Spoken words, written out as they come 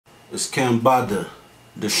It's Kambada,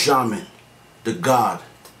 the shaman, the god,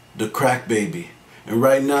 the crack baby. And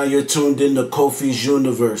right now you're tuned in to Kofi's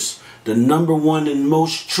universe, the #1 and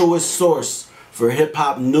most truest source for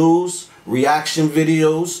hip-hop news, reaction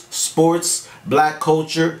videos, sports, black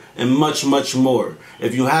culture, and much, much more.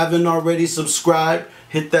 If you haven't already subscribed,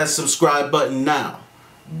 hit that subscribe button now.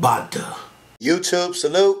 Bada. YouTube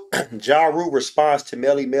salute. Ja Rule responds to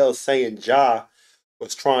Melle saying Ja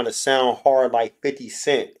was trying to sound hard like 50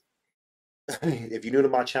 Cent. If you're new to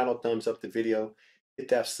my channel, thumbs up the video. Hit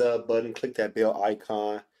that sub button. Click that bell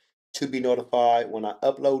icon to be notified when I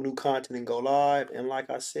upload new content and go live. And like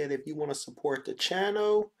I said, if you want to support the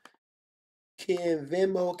channel, can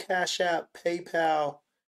Venmo, CashApp, PayPal,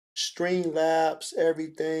 Streamlabs,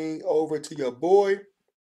 everything over to your boy.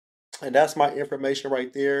 And that's my information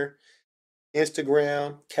right there.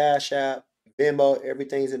 Instagram, Cash App, Venmo,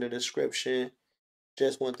 everything's in the description.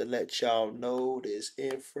 Just want to let y'all know this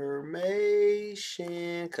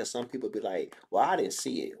information because some people be like, well, I didn't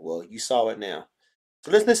see it. Well, you saw it now.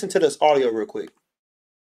 So let's listen to this audio real quick.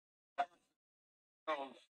 But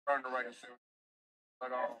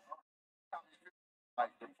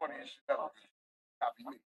like the funniest shit ever. Copy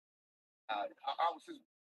me. I was his.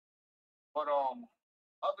 But other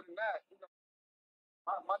than that, you know,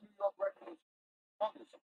 my New York record was fungus.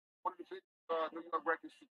 One of the big New York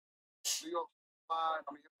records. New York Line. I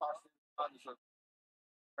mean, hip hop is a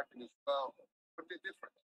record as well, but they're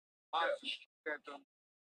different. Mine's a street anthem.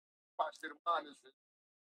 Hip State of Mind is like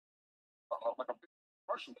a big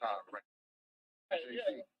commercial kind of record.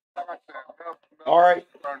 Yeah. All right,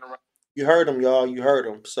 you heard him, y'all. You heard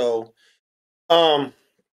him. So,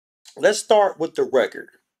 let's start with the record.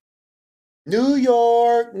 New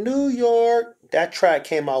York, New York. That track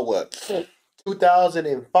came out what?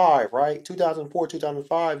 2005, right? 2004,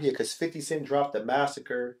 2005. Yeah, because 50 Cent dropped the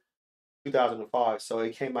Massacre 2005. So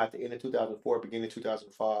it came out at the end of 2004, beginning of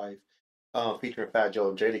 2005, featuring Fat Joe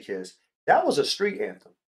and Jadakiss. That was a street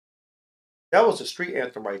anthem. That was a street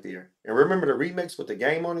anthem right there. And remember the remix with the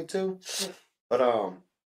game on it too? But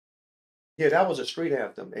yeah, that was a street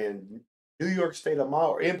anthem. And New York State of Mind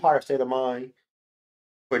or Empire State of Mind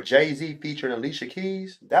for Jay-Z featuring Alicia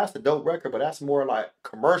Keys, that's the dope record, but that's more like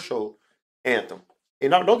commercial anthem.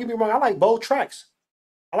 And don't get me wrong, I like both tracks.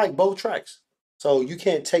 I like both tracks. So you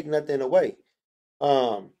can't take nothing away.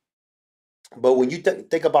 But when you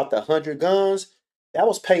think about the 100 Guns, that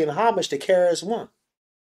was paying homage to KRS-One.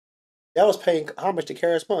 That was paying homage to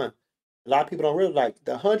KRS-One. A lot of people don't really like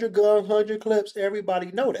the 100 Guns, 100 Clips.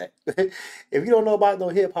 Everybody know that. If you don't know about no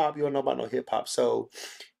hip hop, you don't know about no hip hop. So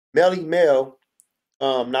Melle,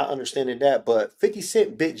 not understanding that, but 50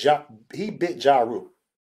 Cent bit Ja Rule.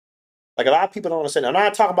 Like a lot of people don't understand. I'm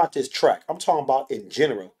not talking about this track. I'm talking about in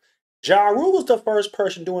general. Ja Rule was the first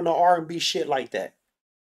person doing the R&B shit like that.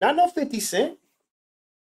 Not no 50 Cent.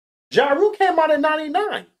 Ja Rule came out in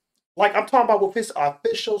 99. Like I'm talking about with his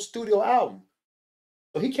official studio album.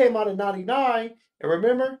 So he came out in 99, and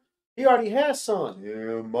remember, he already had songs.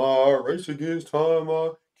 Yeah, my race against time,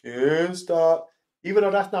 I can't stop. Even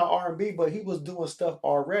though that's not R&B, but he was doing stuff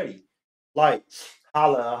already. Like,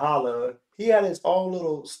 holla, holla. He had his own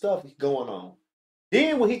little stuff going on.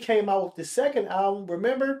 Then when he came out with the second album,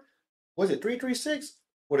 remember, was it 336?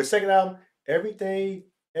 With the second album, every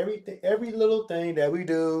little thing that we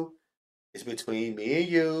do is between me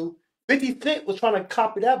and you. 50 Cent was trying to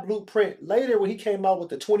copy that blueprint later when he came out with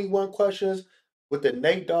the 21 Questions with the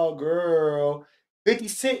Nate Dogg girl. 50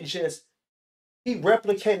 Cent he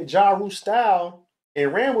replicated Ja Rule's style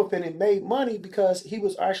and ran with it and made money because he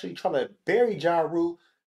was actually trying to bury Ja Rule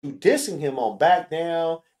through dissing him on Back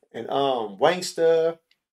Down and Wangsta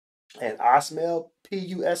and I Smell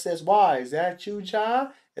Pussy. Is that you, Ja?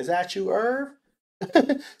 Is that you, Irv?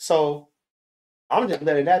 So I'm just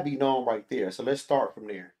letting that be known right there. So let's start from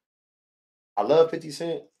there. I love 50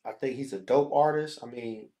 Cent. I think he's a dope artist. I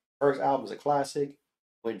mean, first album is a classic.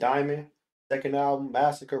 Went diamond. Second album,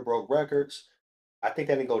 Massacre, broke records. I think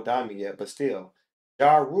that didn't go diamond yet, but still.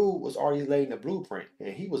 Ja Rule was already laying the blueprint,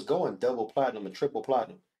 and he was going double platinum and triple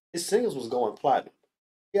platinum. His singles was going platinum.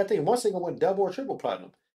 Yeah, I think one single went double or triple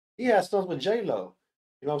platinum. He had songs with J.Lo.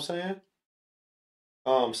 You know what I'm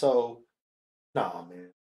saying? So, nah,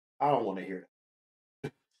 man. I don't want to hear that.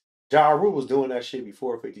 Ja Rule was doing that shit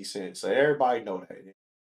before 50 Cent, so everybody know that.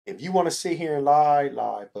 If you want to sit here and lie,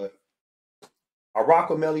 lie. But I rock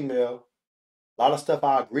with Melle. A lot of stuff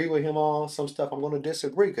I agree with him on. Some stuff I'm going to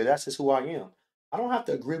disagree because that's just who I am. I don't have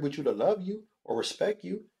to agree with you to love you or respect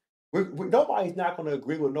you. Nobody's not going to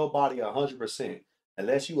agree with nobody 100%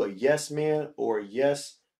 unless you a yes man or a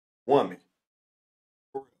yes woman.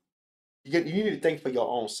 You need to think for your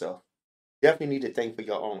own self. Definitely need to think for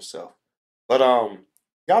your own self. But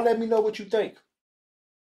y'all let me know what you think.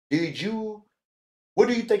 What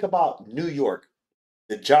do you think about New York,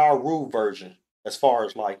 the Ja Rule version, as far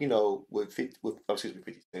as like, excuse me,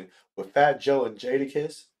 50 Cent, with Fat Joe and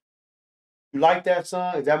Jadakiss? You like that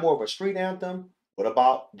song? Is that more of a street anthem? What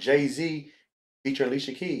about Jay-Z featuring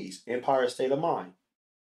Alicia Keys, Empire State of Mind?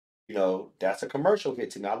 That's a commercial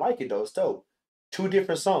hit to me. I like it though. It's dope. Two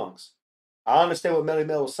different songs. I understand what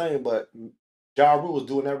Melle was saying, but Ja Rule was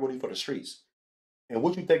doing that really for the streets. And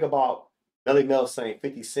what you think about Melle saying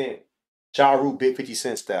 50 Cent, Ja Rule bit 50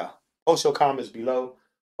 Cent style? Post your comments below.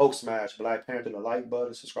 Hope smash Black Panther the like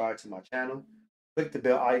button. Subscribe to my channel. Click the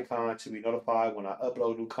bell icon to be notified when I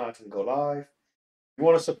upload new content and go live. If you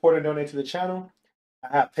want to support and donate to the channel, I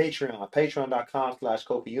have Patreon,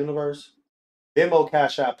 patreon.com/KofiUniverse. Venmo,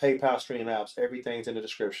 Cash App, PayPal, Stream Apps, everything's in the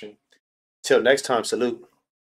description. Till next time, salute.